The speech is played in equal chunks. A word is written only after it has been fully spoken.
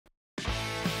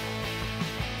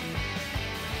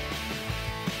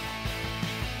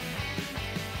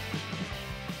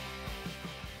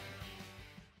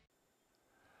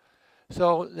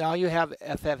So now you have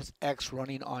FFX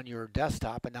running on your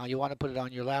desktop, and now you want to put it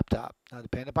on your laptop. Now,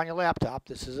 depending upon your laptop,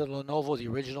 this is a Lenovo, the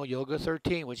original Yoga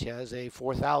 13, which has a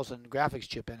 4000 graphics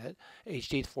chip in it,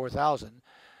 HD 4000.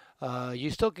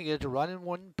 You still can get it to run and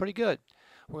run pretty good.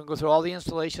 We're going to go through all the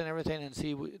installation and everything and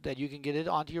see that you can get it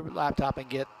onto your laptop and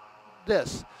get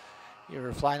this.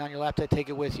 You're flying on your laptop, take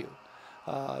it with you.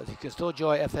 You can still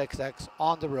enjoy FXX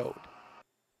on the road.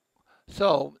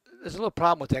 So there's a little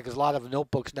problem with that because a lot of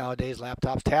notebooks nowadays,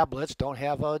 laptops, tablets don't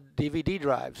have a DVD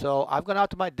drive. So I've gone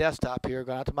out to my desktop here,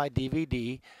 gone out to my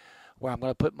DVD where I'm going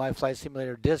to put my Flight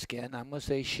Simulator disk in. I'm going to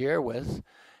say share with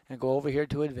and go over here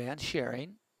to advanced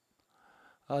sharing.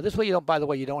 This way you don't, by the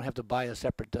way, you don't have to buy a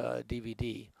separate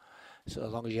DVD. So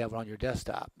as long as you have it on your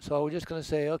desktop. So we're just going to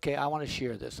say, okay, I want to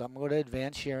share this. So I'm going to go to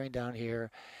advanced sharing down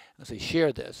here and say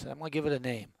share this. And I'm going to give it a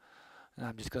name. And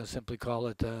I'm just going to simply call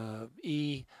it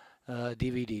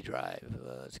DVD drive.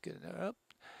 Let's get it up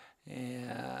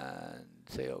and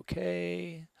say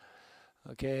okay.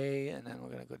 Okay, and then we're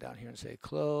going to go down here and say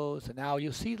close. And now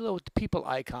you'll see little people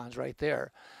icons right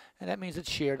there. And that means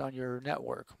it's shared on your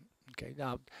network. Okay,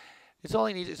 now it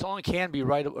only can be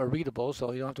write or readable,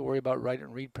 so you don't have to worry about write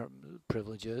and read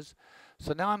privileges.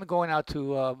 So now I'm going out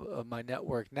to my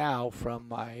network now from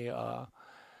my,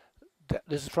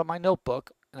 this is from my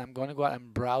notebook, and I'm going to go out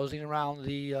and browsing around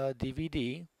the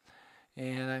DVD,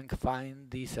 and I can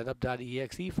find the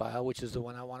setup.exe file, which is the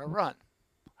one I want to run.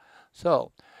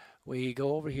 So we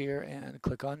go over here and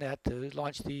click on that to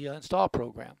launch the install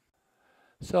program.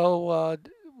 So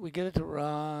we get it to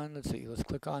run. Let's see, let's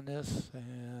click on this,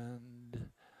 and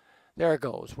there it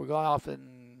goes. We're going off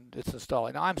and it's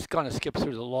installing. Now I'm going to skip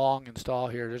through the long install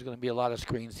here. There's going to be a lot of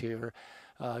screens here.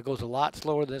 It goes a lot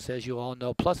slower than this, as you all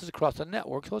know. Plus it's across the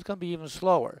network, so it's going to be even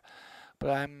slower. But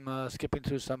I'm skipping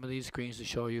through some of these screens to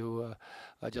show you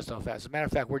just how fast. As a matter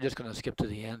of fact, we're just going to skip to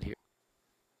the end here.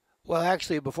 Well,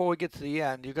 actually, before we get to the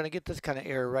end, you're going to get this kind of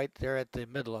error right there at the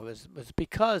middle of it. It's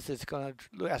because it's going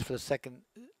to ask for the second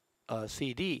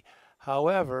CD.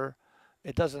 However,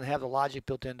 it doesn't have the logic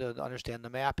built in to understand the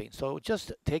mapping. So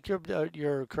just take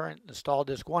your current install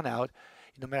disk 1 out.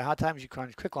 No matter how times you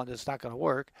click on this, it's not going to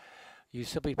work. You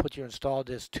simply put your install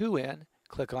disk 2 in,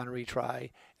 click on retry,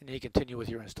 and then you continue with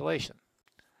your installation.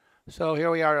 So here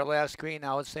we are at last screen.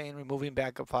 Now it's saying removing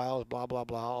backup files, blah, blah,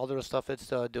 blah. All the stuff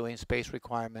it's doing, space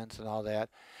requirements and all that.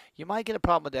 You might get a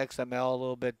problem with XML a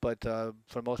little bit, but for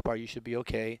the most part, you should be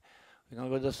okay. We're going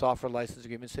to go to the software license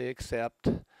agreement, say accept,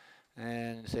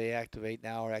 and say activate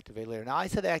now or activate later. Now I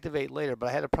said activate later, but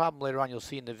I had a problem later on. You'll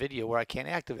see in the video where I can't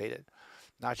activate it.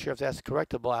 Not sure if that's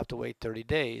correctable. I have to wait 30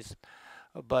 days.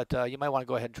 But you might want to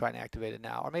go ahead and try and activate it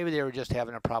now. Or maybe they were just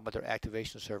having a problem with their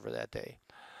activation server that day.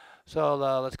 So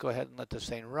let's go ahead and let this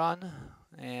thing run.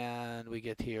 And we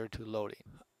get here to loading.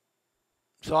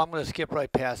 So I'm going to skip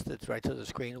right past it, right to the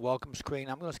screen, welcome screen.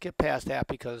 I'm going to skip past that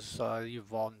because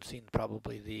you've all seen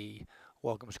probably the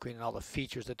welcome screen and all the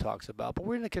features it talks about. But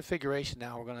we're in the configuration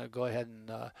now. We're going to go ahead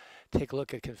and take a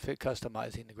look at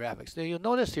customizing the graphics. Now you'll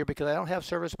notice here, because I don't have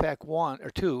Service Pack 1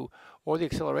 or 2 or the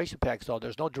Acceleration Pack installed,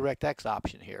 there's no DirectX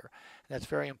option here. And that's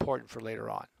very important for later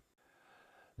on.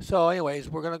 So anyways,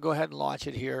 we're going to go ahead and launch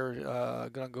it here.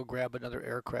 Going to go grab another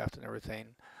aircraft and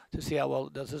everything to see how well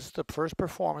it does. This is the first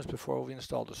performance before we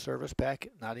install the Service Pack.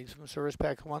 Not even Service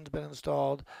Pack 1's been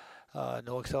installed.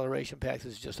 No acceleration packs.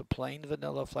 It's just a plain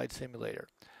vanilla flight simulator.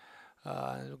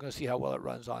 And we're going to see how well it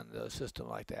runs on the system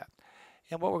like that.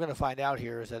 And what we're going to find out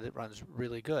here is that it runs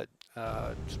really good,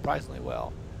 surprisingly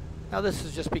well. Now this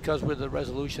is just because the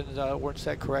resolutions weren't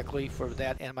set correctly for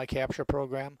that and my capture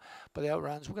program, but that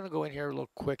runs. We're going to go in here a little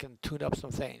quick and tune up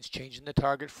some things, changing the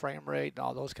target frame rate and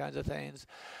all those kinds of things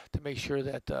to make sure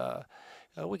that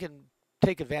we can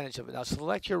take advantage of it. Now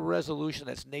select your resolution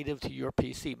that's native to your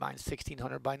PC. Mine's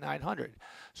 1600 by 900,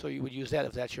 so you would use that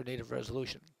if that's your native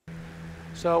resolution.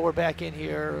 So we're back in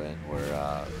here, and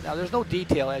we're now there's no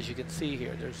detail, as you can see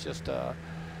here. There's just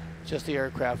the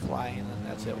aircraft flying, and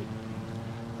that's it.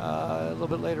 A little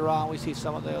bit later on, we see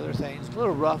some of the other things. A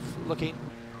little rough looking.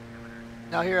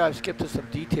 Now here I've skipped to some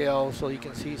detail so you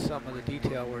can see some of the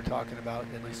detail we're talking about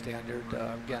in the standard.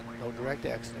 Again, no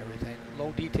DirectX and everything.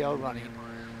 Low detail running.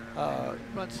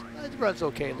 It runs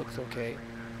okay, looks okay.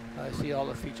 I see all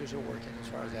the features are working as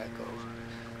far as that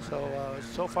goes. So,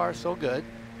 so far so good.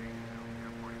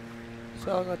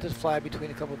 So I'm going to just fly between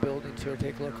a couple buildings here,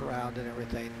 take a look around and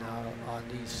everything on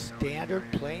the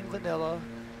standard plain vanilla.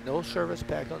 No service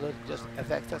pack, no, just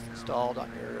FX that's installed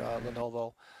on your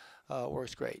Lenovo.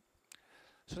 Works great.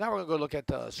 So now we're going to go look at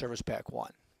the Service Pack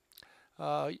 1.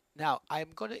 Now I'm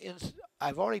going to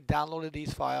I've already downloaded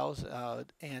these files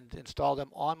and installed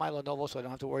them on my Lenovo, so I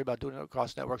don't have to worry about doing it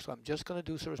across the network. So I'm just going to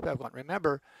do Service Pack 1.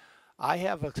 Remember, I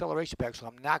have Acceleration Pack, so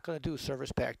I'm not going to do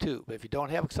Service Pack 2. But if you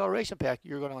don't have Acceleration Pack,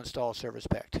 you're going to install Service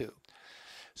Pack 2.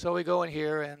 So we go in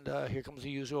here, and here comes the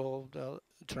usual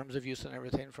terms of use and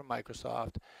everything from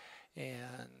Microsoft.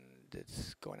 And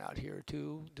it's going out here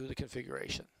to do the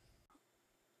configuration.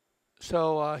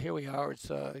 So here we are. It's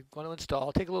going to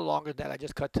install. Take a little longer than that. I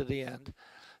just cut to the end.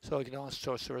 So you can only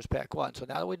install Service Pack 1. So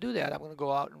now that we do that, I'm going to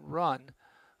go out and run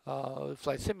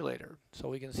Flight Simulator so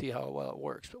we can see how well it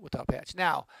works without patch.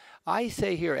 Now, I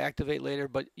say here activate later,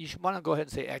 but you should want to go ahead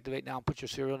and say activate now and put your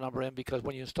serial number in, because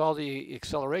when you install the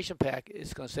acceleration pack,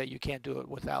 it's going to say you can't do it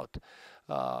without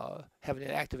having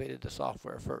it activated the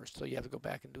software first. So you have to go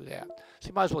back and do that. So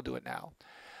you might as well do it now.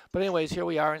 But anyways, here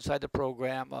we are inside the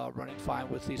program running fine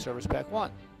with the Service Pack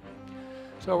 1.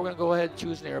 So we're going to go ahead and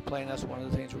choose an airplane. That's one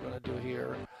of the things we're going to do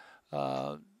here.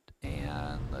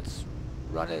 And let's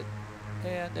run it.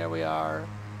 And there we are.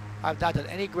 I've not done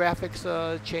any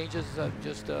graphics changes. I'm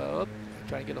just trying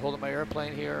to get a hold of my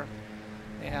airplane here.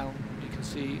 And you can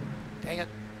see, dang it.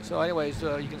 So anyways,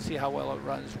 you can see how well it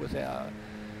runs with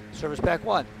Service Pack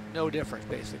 1. No difference,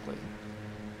 basically.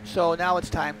 So now it's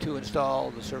time to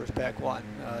install the Service Pack 1,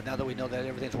 now that we know that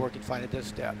everything's working fine at this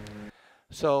step.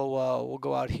 So we'll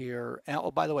go out here. And,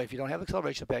 oh, by the way, if you don't have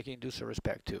Acceleration Pack, you can do Service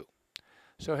Pack 2.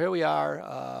 So here we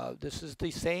are. This is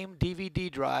the same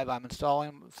DVD drive. I'm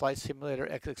installing Flight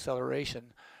Simulator X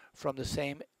Acceleration from the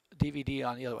same DVD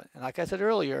on the other one. And like I said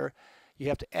earlier, you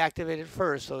have to activate it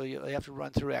first, so you have to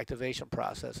run through activation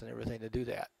process and everything to do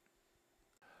that.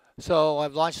 So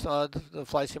I've launched the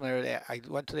Flight Simulator. I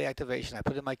went to the activation. I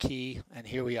put in my key, and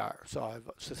here we are. So I've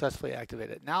successfully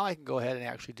activated it. Now I can go ahead and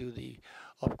actually do the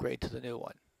upgrade to the new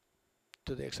one,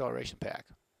 to the Acceleration Pack.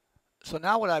 So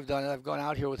now what I've done is I've gone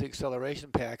out here with the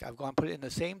Acceleration Pack. I've gone put it in the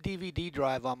same DVD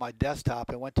drive on my desktop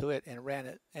and went to it and ran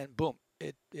it, and boom,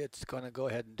 it's going to go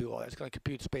ahead and do all that. It's going to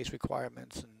compute space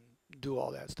requirements and do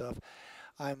all that stuff.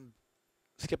 I'm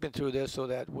skipping through this so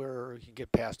that we can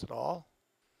get past it all.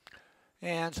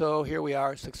 And so here we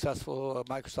are, successful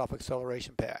Microsoft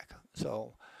Acceleration Pack.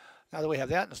 So now that we have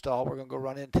that installed, we're going to go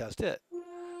run and test it.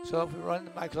 So if we run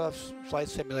the Microsoft Flight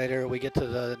Simulator, we get to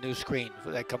the new screen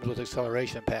that comes with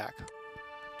Acceleration Pack.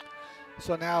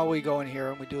 So now we go in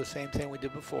here and we do the same thing we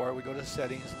did before. We go to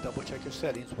settings, double check your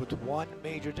settings with one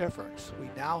major difference. We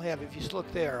now have, if you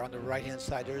look there on the right hand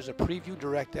side, there's a preview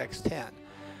DirectX 10,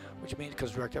 which means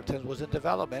because DirectX 10 was in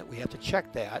development, we have to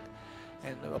check that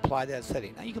and apply that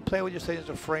setting. Now you can play with your settings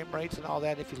of frame rates and all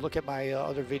that. If you look at my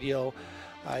other video,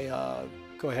 I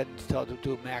go ahead and tell it to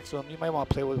do maximum. You might want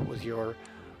to play with your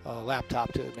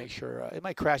laptop to make sure. It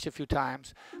might crash a few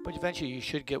times, but eventually you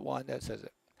should get one that says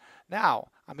it. Now,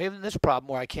 I'm having this problem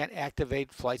where I can't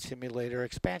activate Flight Simulator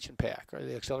Expansion Pack or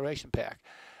the Acceleration Pack.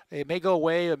 It may go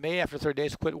away, it may after 30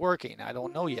 days quit working. I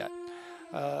don't know yet.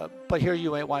 But here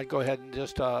you might want to go ahead and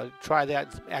just try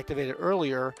that, activate it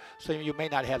earlier, so you may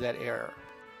not have that error.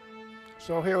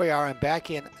 So here we are, I'm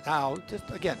back in now. Just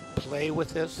again, play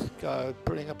with this,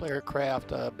 putting up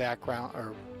aircraft, background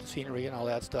or scenery and all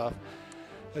that stuff.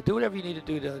 Do whatever you need to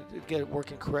do to get it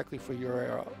working correctly for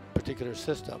your particular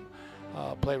system.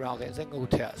 Play around with it and then go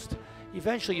test.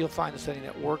 Eventually you'll find the setting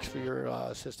that works for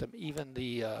your system, even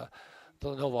the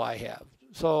Lenovo I have.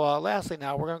 So lastly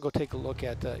now, we're going to go take a look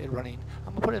at it running.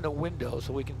 I'm going to put in a window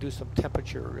so we can do some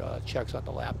temperature checks on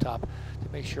the laptop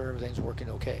to make sure everything's working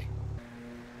okay.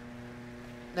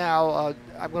 Now,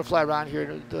 I'm going to fly around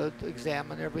here to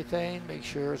examine everything, make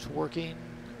sure it's working,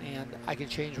 and I can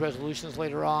change resolutions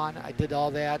later on. I did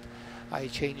all that. I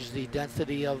changed the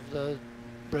density of the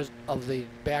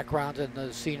background and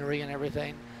the scenery and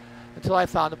everything until I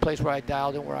found a place where I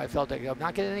dialed in where I felt like I'm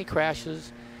not getting any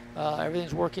crashes.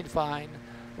 Everything's working fine,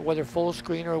 whether full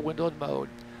screen or windowed mode.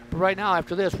 But right now,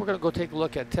 after this, we're going to go take a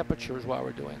look at temperatures while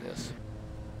we're doing this.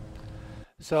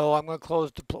 So I'm going to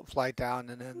close the flight down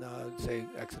and then say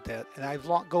exit that. And I've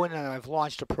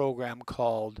launched a program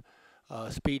called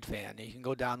SpeedFan. You can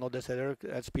go download this at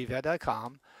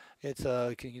speedfan.com.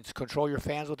 You can control your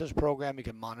fans with this program. You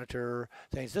can monitor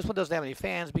things. This one doesn't have any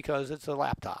fans because it's a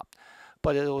laptop,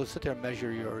 but it will sit there and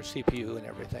measure your CPU and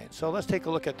everything. So let's take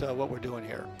a look at what we're doing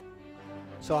here.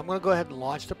 So I'm going to go ahead and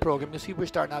launch the program. You see we're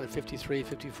starting out at 53,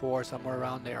 54, somewhere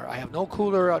around there. I have no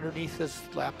cooler underneath this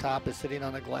laptop. It's sitting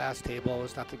on a glass table.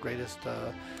 It's not the greatest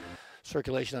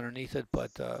circulation underneath it, but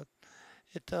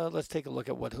let's take a look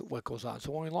at what goes on.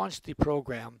 So when we launch the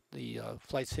program, the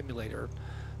Flight Simulator,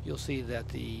 you'll see that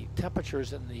the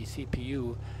temperatures in the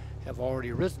CPU have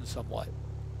already risen somewhat.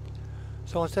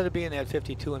 So instead of being at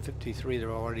 52 and 53,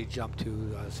 they're already jumped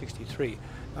to 63.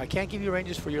 Now, I can't give you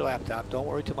ranges for your laptop. Don't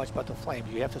worry too much about the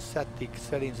flames. You have to set the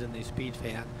settings in the speed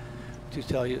fan to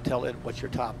tell it what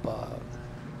your top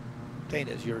thing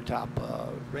is, your top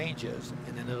range is,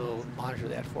 and then it'll monitor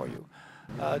that for you.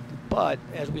 But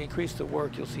as we increase the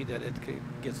work, you'll see that it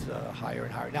gets higher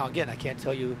and higher. Now, again, I can't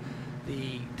tell you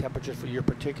the temperatures for your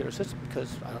particular system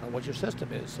because I don't know what your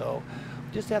system is. So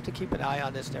just have to keep an eye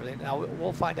on this and everything. Now,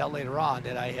 we'll find out later on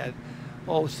that I had,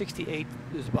 68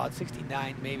 is about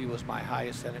 69 maybe was my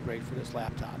highest centigrade for this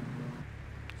laptop.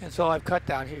 And so I've cut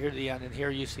down here to the end, and here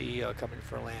you see coming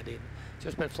for a landing.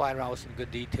 Just been flying around with some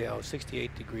good detail,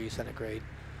 68 degrees centigrade.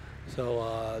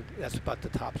 So that's about the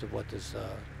tops of what this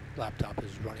laptop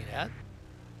is running at.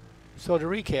 So to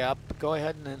recap, go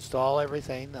ahead and install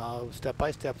everything step by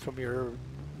step from your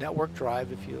network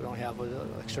drive if you don't have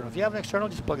an external. If you have an external,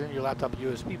 just plug it in your laptop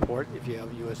USB port. If you have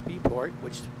a USB port,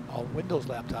 which all Windows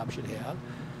laptops should have,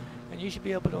 and you should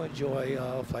be able to enjoy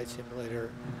Flight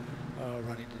Simulator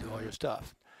running to do all your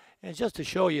stuff. And just to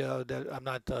show you that I'm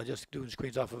not just doing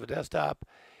screens off of a desktop,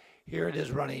 here it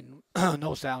is running,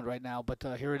 no sound right now, but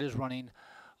here it is running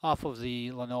off of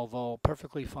the Lenovo,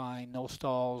 perfectly fine, no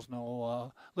stalls,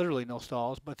 no, literally no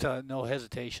stalls, but no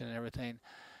hesitation and everything.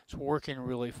 It's working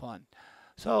really fun.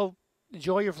 So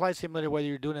enjoy your Flight Simulator, whether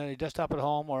you're doing it on your desktop at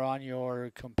home or on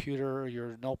your computer or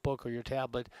your notebook or your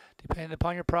tablet. Depending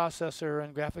upon your processor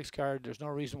and graphics card, there's no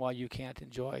reason why you can't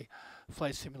enjoy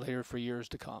Flight Simulator for years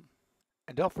to come.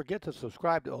 And don't forget to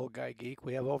subscribe to Old Guy Geek.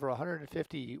 We have over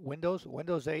 150 Windows,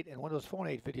 Windows 8, and Windows Phone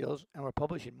 8 videos, and we're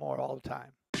publishing more all the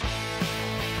time.